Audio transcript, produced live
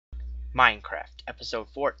Minecraft, Episode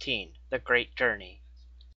 14, The Great Journey.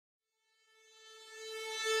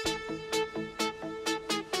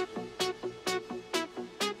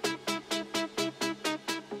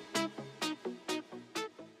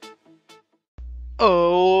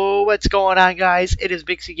 Oh, what's going on, guys? It is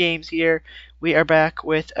Bixie Games here. We are back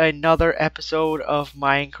with another episode of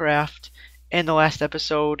Minecraft. In the last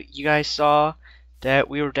episode, you guys saw that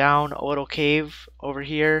we were down a little cave over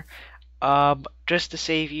here. Just to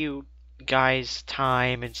save you guys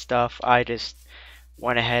time and stuff, I just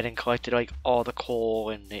went ahead and collected like all the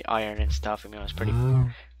coal and the iron and stuff. I mean, it was pretty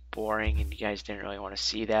boring and you guys didn't really want to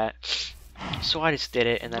see that. So I just did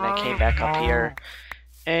it, and then I came back up here.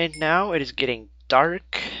 And now it is getting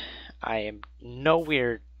dark. I am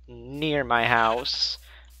nowhere near my house.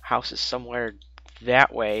 House is somewhere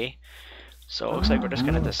that way. So it looks like we're just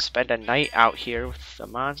gonna have to spend a night out here with the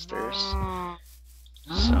monsters.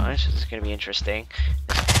 So this is gonna be interesting.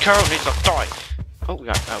 Cow needs to die. Oh, we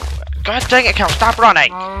got. Oh, God dang it, Cow! Stop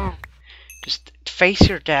running! Just face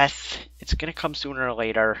your death. It's gonna come sooner or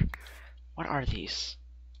later. What are these?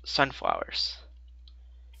 Sunflowers.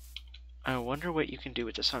 I wonder what you can do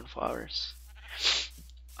with the sunflowers.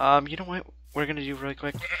 You know what we're gonna do really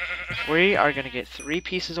quick? We are gonna get 3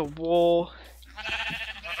 pieces of wool.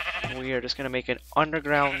 We are just gonna make an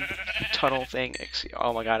underground tunnel thing.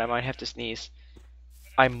 Oh my god, I might have to sneeze.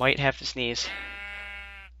 I might have to sneeze.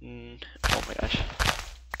 Oh my gosh.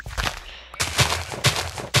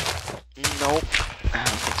 Nope. I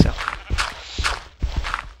don't think so.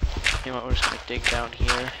 You know what, we're just gonna dig down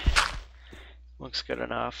here. Looks good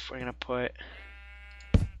enough. We're gonna put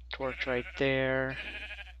torch right there.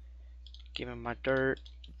 Give him my dirt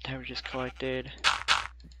that we just collected.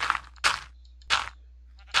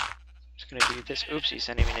 Just gonna do this. Oopsies,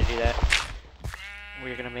 I didn't mean to do that.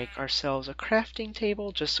 We're gonna make ourselves a crafting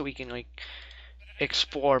table just so we can like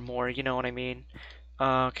explore more, you know what I mean?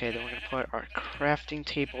 Okay, then we're gonna put our crafting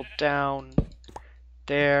table down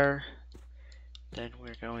there. Then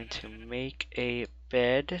we're going to make a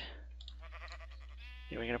bed.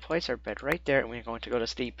 And we're going to place our bed right there, and we're going to go to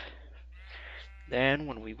sleep. Then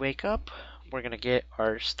when we wake up, we're going to get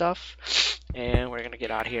our stuff, and we're going to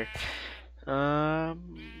get out of here. I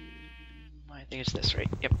think it's this, right?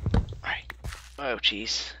 Yep. Alright. Oh,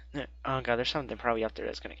 jeez. Oh, God, there's something probably up there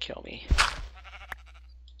that's going to kill me.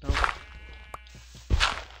 Nope.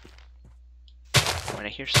 When I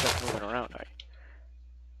hear stuff moving around, alright.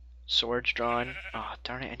 Swords drawn. Oh,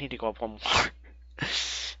 darn it, I need to go up one more.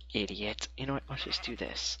 Idiot. You know what? Let's just do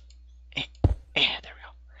this. There we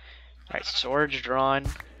go. Alright, swords drawn.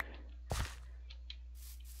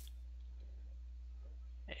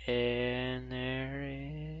 And there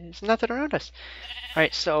is nothing around us.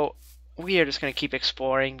 Alright, so we are just going to keep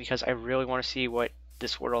exploring because I really want to see what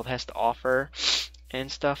this world has to offer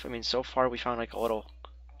and stuff. I mean, so far we found like a little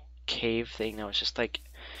cave thing that was just like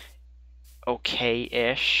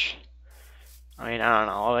okay-ish. I mean, I don't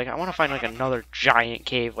know, like, I want to find, like, another giant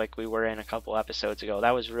cave like we were in a couple episodes ago.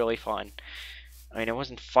 That was really fun. I mean, it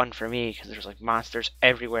wasn't fun for me, because there's, like, monsters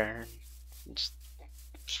everywhere. It's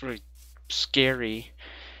really scary.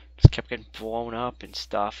 Just kept getting blown up and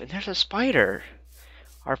stuff. And there's a spider!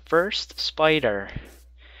 Our first spider.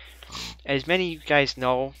 As many of you guys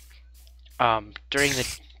know, during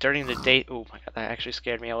the day... Oh my god, that actually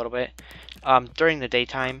scared me a little bit. During the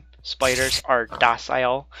daytime, spiders are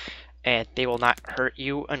docile, and they will not hurt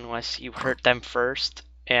you unless you hurt them first.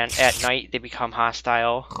 And at night, they become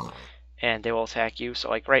hostile, and they will attack you. So,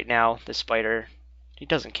 like, right now, this spider, he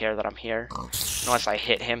doesn't care that I'm here. Unless I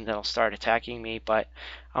hit him, then he'll start attacking me. But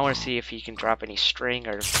I want to see if he can drop any string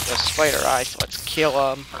or a spider eye, so let's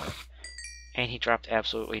kill him. And he dropped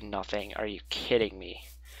absolutely nothing. Are you kidding me?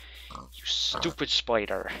 You stupid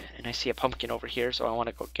spider. And I see a pumpkin over here, so I want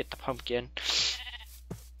to go get the pumpkin.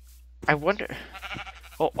 I wonder...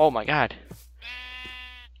 Oh my god.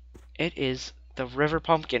 It is the river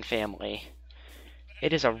pumpkin family.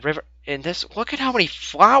 It is a river. And this, look at how many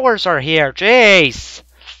flowers are here. Jeez.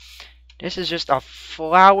 This is just a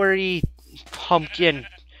flowery pumpkin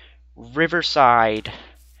riverside.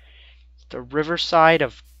 The riverside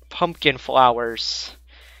of pumpkin flowers.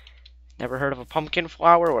 Never heard of a pumpkin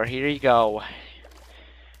flower? Well, here you go.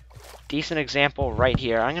 Decent example right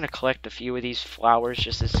here. I'm going to collect a few of these flowers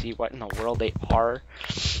just to see what in the world they are,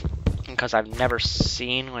 because I've never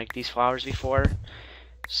seen like these flowers before.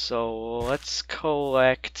 So let's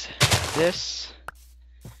collect this.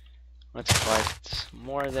 Let's collect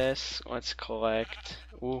more of this. Let's collect...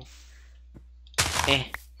 Ooh.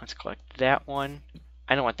 Let's collect that one.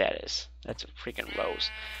 I know what that is. That's a freaking rose.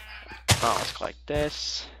 Oh, let's collect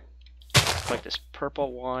this. Let's collect this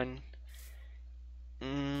purple one.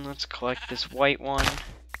 Let's collect this white one.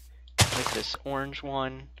 Collect this orange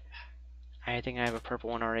one. I think I have a purple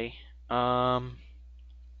one already. I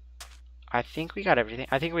think we got everything.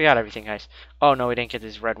 I think we got everything, guys. Oh, no, we didn't get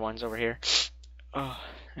these red ones over here. Oh,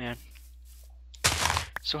 man.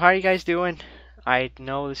 So how are you guys doing? I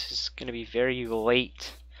know this is going to be very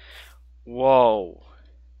late. Whoa.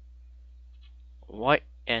 What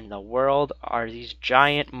in the world are these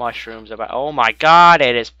giant mushrooms about? Oh my god,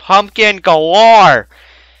 it is pumpkin galore!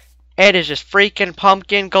 It is just freaking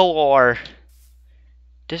pumpkin galore.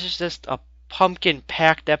 This is just a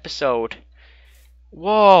pumpkin-packed episode.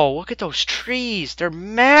 Whoa, look at those trees. They're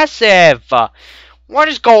massive. What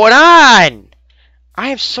is going on? I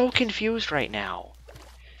am so confused right now.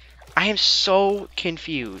 I am so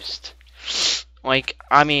confused. Like,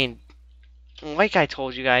 I mean, like I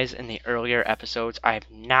told you guys in the earlier episodes, I have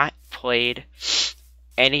not played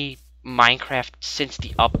any Minecraft since the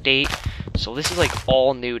update. So this is like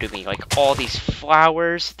all new to me. Like all these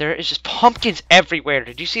flowers. There is just pumpkins everywhere.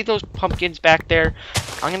 Did you see those pumpkins back there?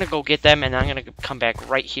 I'm gonna go get them and I'm gonna come back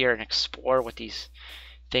right here and explore what these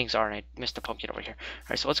things are. And I missed a pumpkin over here.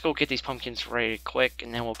 Alright, so let's go get these pumpkins really quick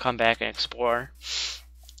and then we'll come back and explore.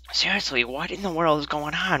 Seriously, what in the world is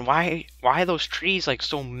going on? Why are those trees like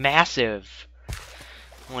so massive?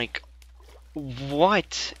 Like,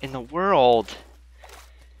 what in the world?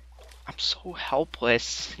 I'm so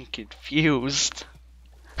helpless and confused.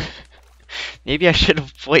 Maybe I should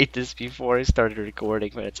have played this before I started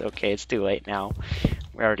recording, but it's okay. It's too late now.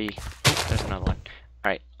 We're already... Oh, there's another one.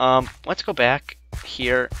 Alright, let's go back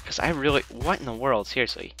here, because I really... What in the world?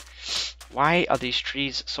 Seriously. Why are these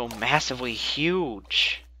trees so massively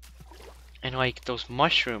huge? And, like, those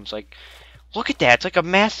mushrooms, like... Look at that! It's like a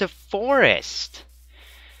massive forest!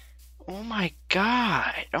 Oh my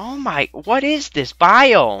god! Oh my... What is this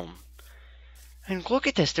biome? And look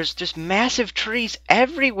at this, there's just massive trees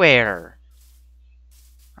everywhere.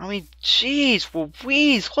 I mean, jeez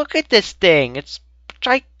Louise, look at this thing. It's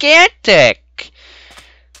gigantic.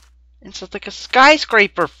 It's like a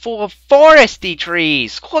skyscraper full of foresty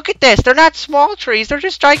trees. Look at this, they're not small trees, they're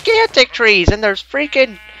just gigantic trees. And there's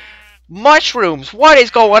freaking mushrooms. What is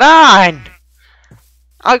going on?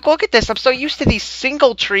 Look at this, I'm so used to these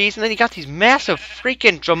single trees, and then you got these massive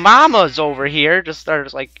freaking jamamas over here. They're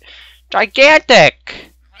just like...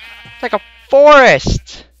 gigantic! It's like a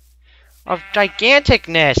forest of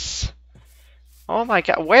giganticness. Oh my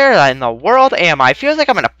god, where in the world am I? It feels like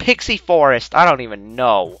I'm in a pixie forest. I don't even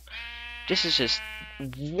know. This is just...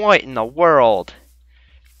 What in the world?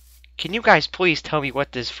 Can you guys please tell me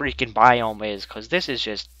what this freaking biome is? Because this is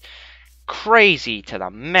just crazy to the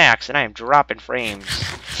max, and I am dropping frames.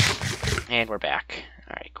 And we're back.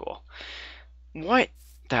 Alright, cool. What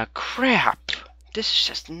the crap? This is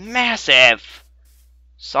just massive!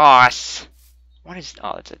 Sauce! What is...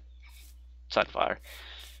 Oh, that's a sunflower.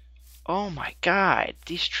 Oh my god,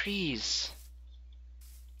 these trees.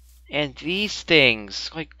 And these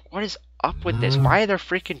things. Like, what is up with this? Why are there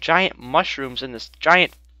freaking giant mushrooms in this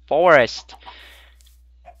giant forest?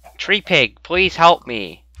 Tree Pig, please help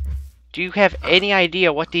me. Do you have any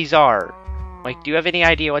idea what these are? Like, do you have any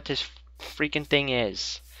idea what this freaking thing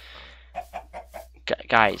is?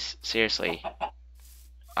 Guys, seriously.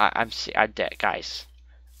 Guys,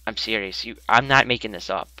 I'm serious. I'm not making this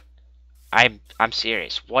up. I'm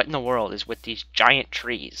serious. What in the world is with these giant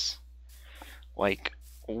trees? Like,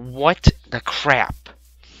 what the crap?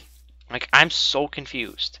 Like, I'm so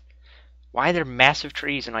confused. Why are there massive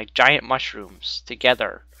trees and like giant mushrooms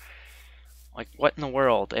together? Like, what in the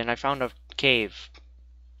world? And I found a cave.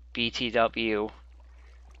 BTW.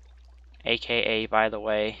 AKA, by the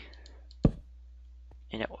way.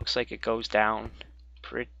 And it looks like it goes down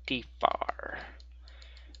pretty far.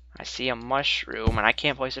 I see a mushroom and I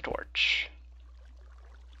can't place a torch.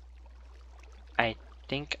 I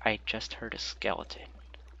think I just heard a skeleton.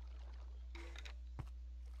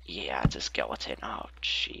 Yeah, it's a skeleton. Oh,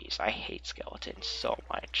 jeez. I hate skeletons so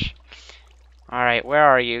much. Alright, where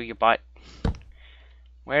are you, you butt?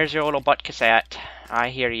 Where's your little butt kiss at? I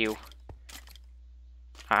hear you.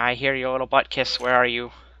 I hear your little butt kiss. Where are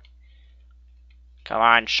you? Come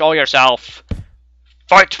on, show yourself!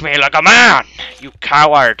 Fight me like a man, you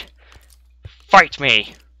coward! Fight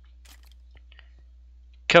me!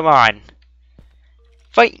 Come on.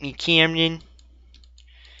 Fight me, Cameron.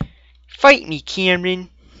 Fight me, Cameron.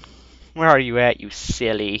 Where are you at, you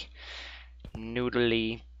silly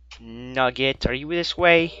noodly nugget? Are you this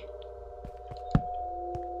way?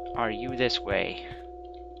 Are you this way?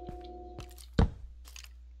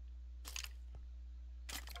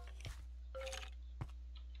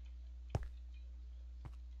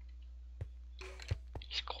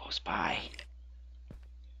 He's close by.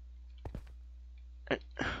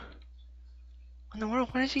 In the world,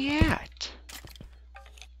 where is he at?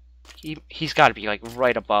 He's got to be like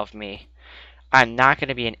right above me. I'm not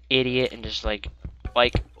gonna be an idiot and just like,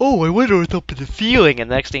 oh, I wonder what's up in the ceiling, and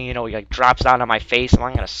the next thing you know, he like drops down on my face, and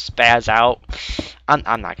I'm gonna spaz out.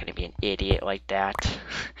 I'm not gonna be an idiot like that.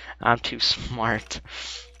 I'm too smart.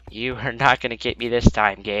 You are not gonna get me this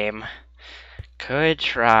time, game. Good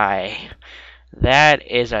try. That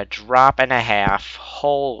is a drop and a half.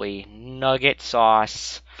 Holy nugget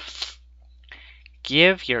sauce.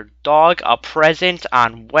 Give your dog a present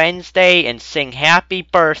on Wednesday and sing happy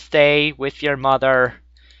birthday with your mother.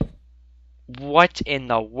 What in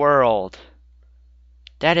the world?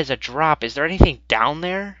 That is a drop. Is there anything down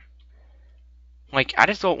there? Like, I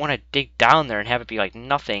just don't want to dig down there and have it be like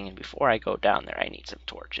nothing. And before I go down there, I need some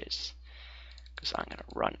torches. Because I'm going to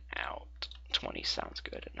run out. 20 sounds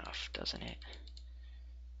good enough, doesn't it?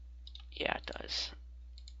 Yeah, it does.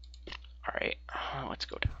 Alright, let's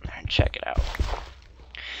go down there and check it out.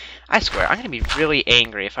 I swear, I'm going to be really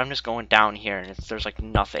angry if I'm just going down here and there's like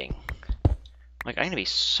nothing. Like, I'm going to be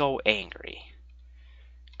so angry.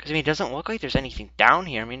 Because, I mean, it doesn't look like there's anything down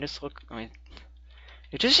here. I mean, it's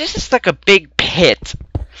just like a big pit.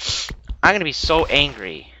 I'm going to be so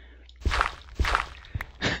angry.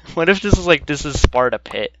 What if this is Sparta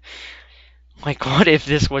pit? Like, what if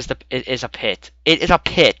this is a pit? It is a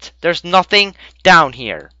pit. There's nothing down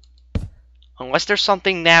here. Unless there's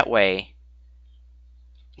something that way.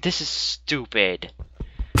 This is stupid.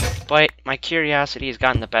 But my curiosity has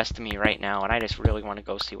gotten the best of me right now, and I just really want to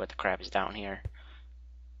go see what the crap is down here.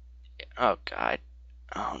 Oh, God.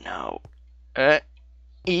 Oh, no.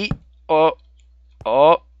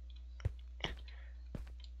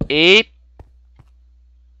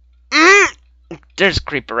 There's a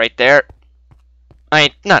creeper right there.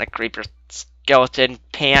 Not a creeper. Skeleton,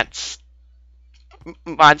 pants,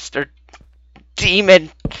 monster, demon.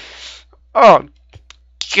 Oh,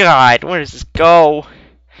 God. Where does this go?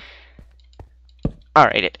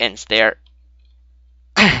 Alright, it ends there.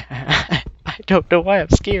 I don't know why I'm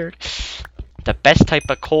scared. The best type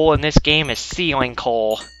of coal in this game is ceiling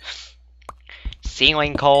coal.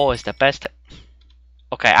 Ceiling coal is the best.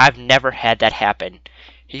 Okay, I've never had that happen.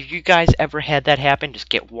 Have you guys ever had that happen? Just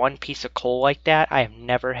get one piece of coal like that? I have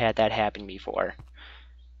never had that happen before.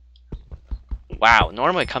 Wow,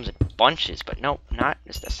 normally it comes in bunches, but nope, not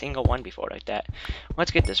just a single one before like that.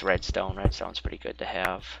 Let's get this redstone. Redstone's pretty good to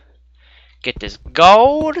have. Get this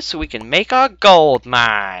gold so we can make a gold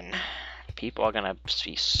mine. People are gonna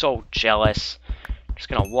be so jealous. Just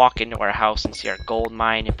gonna walk into our house and see our gold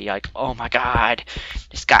mine and be like, oh my God,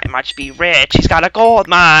 this guy must be rich. He's got a gold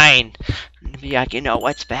mine. And be like, you know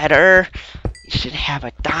what's better? You should have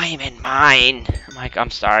a diamond mine. I'm like, I'm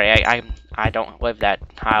sorry, I don't live that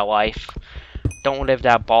high life. Don't live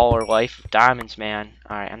that baller life of diamonds, man.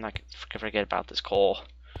 Alright, I'm not gonna forget about this coal.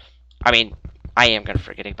 I mean, I am gonna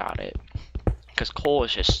forget about it. Because coal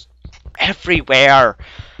is just everywhere.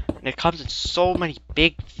 And it comes in so many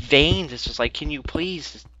big veins. It's just like, can you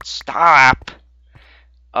please stop?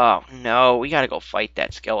 Oh, no. We gotta go fight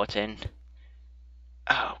that skeleton.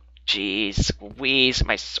 Oh, jeez. Squeeze.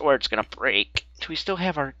 My sword's gonna break. Do we still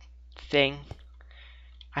have our thing?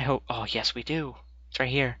 I hope. Oh, yes, we do. It's right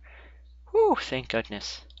here. Whew, thank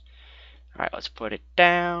goodness. Alright, let's put it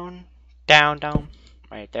down. Down.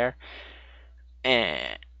 Right there.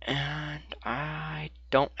 And I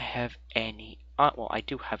don't have any. Well, I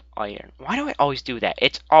do have iron. Why do I always do that?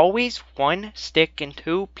 It's always one stick and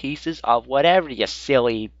two pieces of whatever, you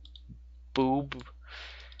silly boob.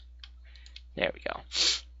 There we go.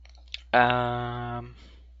 I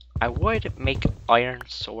would make an iron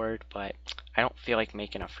sword, but I don't feel like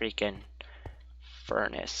making a freaking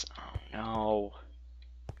furnace. Oh no.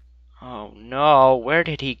 Oh no, where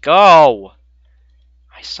did he go?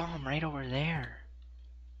 I saw him right over there.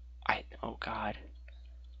 Oh God.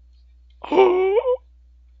 Oh,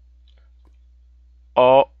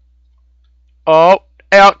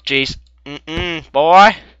 jeez.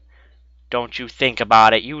 Boy. Don't you think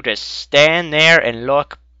about it. You just stand there and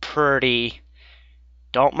look pretty.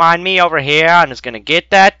 Don't mind me over here. I'm just gonna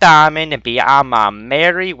get that diamond and be on my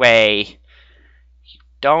merry way. You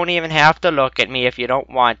don't even have to look at me if you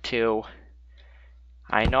don't want to.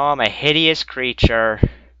 I know I'm a hideous creature.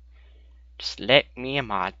 Just let me and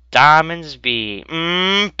my diamonds be.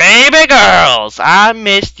 Baby girls! I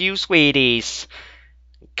missed you, sweeties.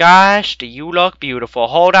 Gosh, do you look beautiful.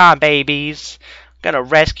 Hold on, babies. I'm gonna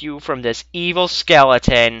rescue you from this evil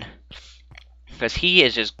skeleton. Because he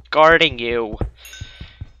is just guarding you.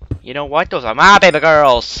 You know what? Those are my baby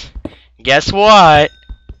girls. Guess what?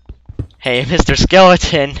 Hey, Mr.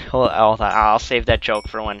 Skeleton. I'll save that joke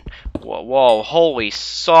for when Whoa, whoa, holy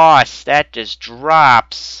sauce, that just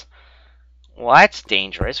drops. Well, that's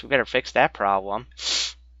dangerous. We better fix that problem.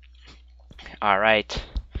 Alright.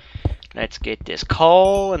 Let's get this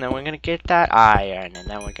coal, and then we're gonna get that iron, and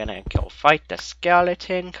then we're gonna go fight the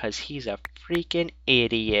skeleton, because he's a freaking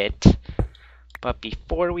idiot. But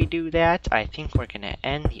before we do that, I think we're gonna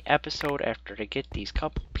end the episode after to get these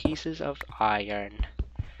couple pieces of iron.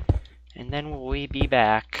 And then we'll be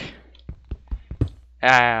back.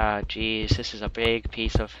 Ah, jeez, this is a big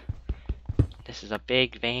piece of... This is a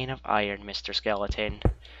big vein of iron, Mr. Skeleton.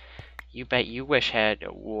 You bet you wish had...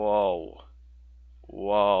 Whoa.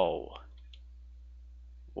 Whoa.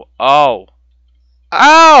 Oh.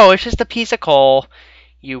 Oh, it's just a piece of coal.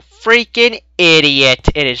 You freaking idiot.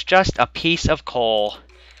 It is just a piece of coal.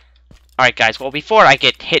 Alright guys, well before I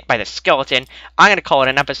get hit by the skeleton, I'm going to call it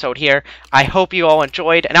an episode here. I hope you all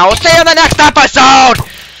enjoyed, and I will see you in the next episode!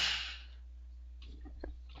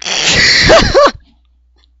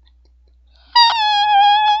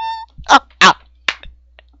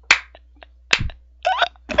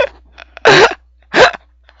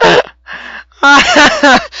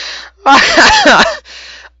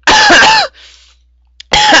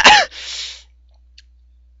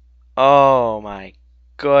 Oh my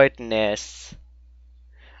goodness.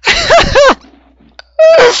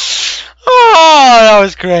 Oh, that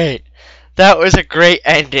was great. That was a great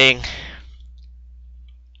ending.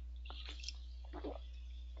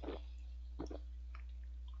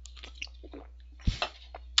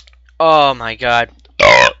 Oh my god.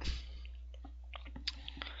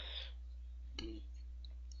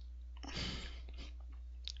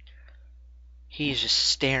 He's just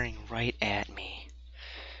staring right at me.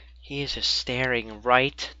 He is just staring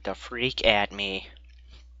right the freak at me.